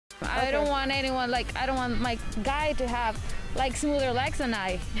I don't want anyone, like, I don't want my guy to have, like, smoother legs than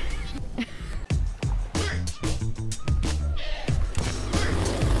I.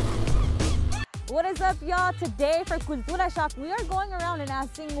 What is up, y'all? Today for Cultura Shock, we are going around and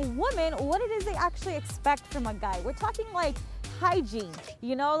asking women what it is they actually expect from a guy. We're talking like hygiene,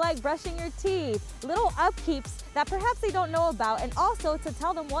 you know, like brushing your teeth, little upkeeps that perhaps they don't know about, and also to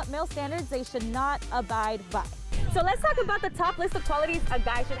tell them what male standards they should not abide by. So let's talk about the top list of qualities a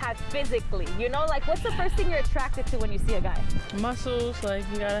guy should have physically. You know, like what's the first thing you're attracted to when you see a guy? Muscles, like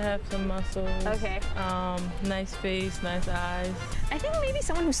you gotta have some muscles. Okay. Nice face, nice eyes. I think maybe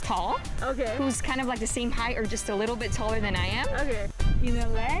someone who's tall. Okay. Who's kind of like the same height or just a little bit taller than I am. Okay. In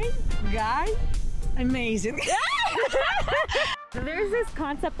LA, guy, amazing. There's this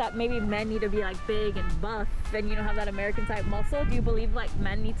concept that maybe men need to be like big and buff and, you know, have that American type muscle. Do you believe like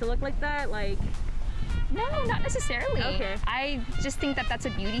men need to look like that? Like, No, not necessarily. Okay. I just think that that's a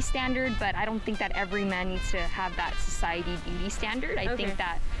beauty standard, but I don't think that every man needs to have that society beauty standard. I think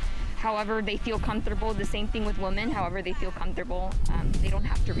that however they feel comfortable, the same thing with women, however they feel comfortable, they don't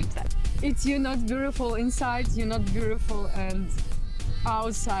have to reach that. It's you're not beautiful inside, you're not beautiful and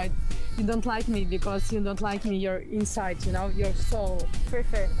outside. You don't like me because you don't like me, you're inside, you know, your soul. for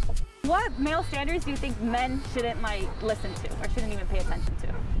sure. What male standards do you think men shouldn't like listen to or shouldn't even pay attention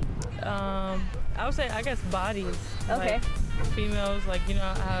to? I would say, I guess, bodies. Okay. Like, females, like, you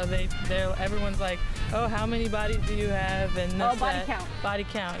know how everyone's like, oh, how many bodies do you have? And this, body count. Body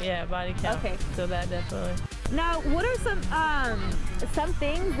count, yeah, body count. Okay. So that definitely. Now, what are some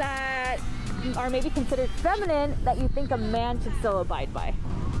things that are maybe considered feminine that you think a man should still abide by?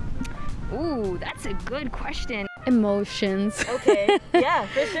 Ooh, that's a good question. Emotions. Okay. Yeah,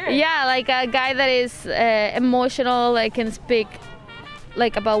 for sure. Yeah, like a guy that is emotional, like can speak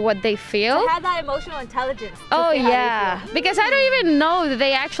like about what they feel. To have that emotional intelligence. Oh yeah, because I don't even know that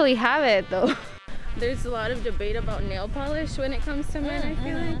they actually have it though. There's a lot of debate about nail polish when it comes to men, I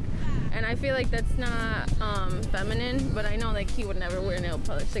feel like. And I feel like that's not feminine, but I know like he would never wear nail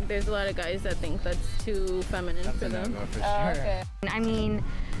polish. Like there's a lot of guys that think that's too feminine for them. For sure. Okay. I mean,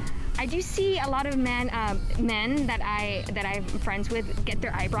 I do see a lot of men that I'm friends with get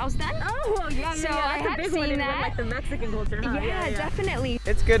their eyebrows done. Oh yeah, So yeah. I That's had a big one seen in that. like the Mexican culture. Huh? Yeah, definitely.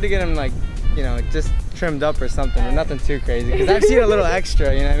 It's good to get them like, you know, just trimmed up or something, but nothing too crazy. Because I've seen a little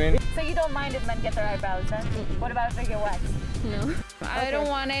extra, you know what I mean? So you don't mind if men get their eyebrows done? What about if they get waxed? No. I don't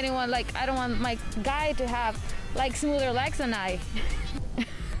want anyone, like, I don't want my guy to have like smoother legs than I.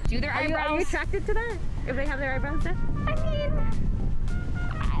 Do their Are you eyebrows. attracted to that? If they have their eyebrows done? I mean,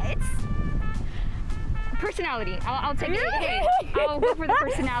 it's personality. I'll take it. Hey, I'll go for the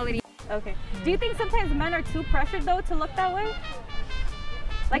personality. Okay. Do you think sometimes men are too pressured though to look that way?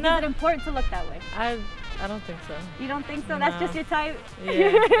 Like, No. is it important to look that way? I don't think so. You don't think so? That's No. just your type? Yeah.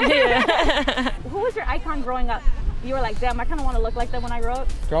 Yeah. Who was your icon growing up? You were like, damn, I kind of want to look like that when I grow up.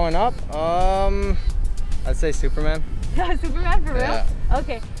 Growing up, I'd say Superman. Superman, for real? Yeah.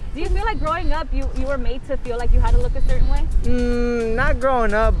 Okay. Do you feel like growing up you were made to feel like you had to look a certain way? Not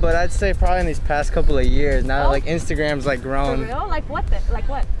growing up, but I'd say probably in these past couple of years, now that like Instagram's like For grown, real? Like what? Like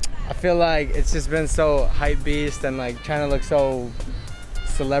what? I feel like it's just been so hype beast and like trying to look so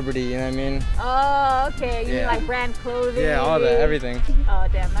celebrity, you know what I mean? Oh, okay. You mean Yeah. like brand clothing? Yeah, all that, everything. Oh,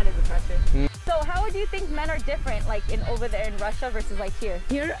 damn, that is a pressure. So how would you think men are different, like over there in Russia versus like here?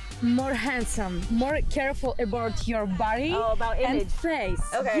 You're more handsome, more careful about your body Oh, about image. and face.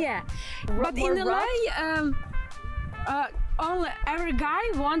 Okay. Yeah. But more in LA, only every guy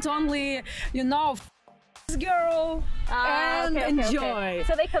wants only, you know, girl and okay, enjoy.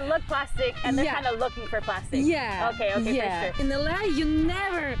 So they can look plastic and they're Yeah. kind of looking for plastic. Yeah. Okay, yeah. for sure. In LA, you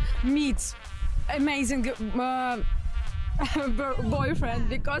never meet amazing boyfriend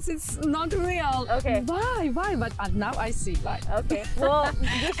because it's not real. Okay. Why? But now I see why. Okay. Well,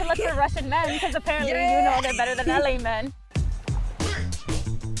 you should look for Russian men because apparently you know they're better than LA men.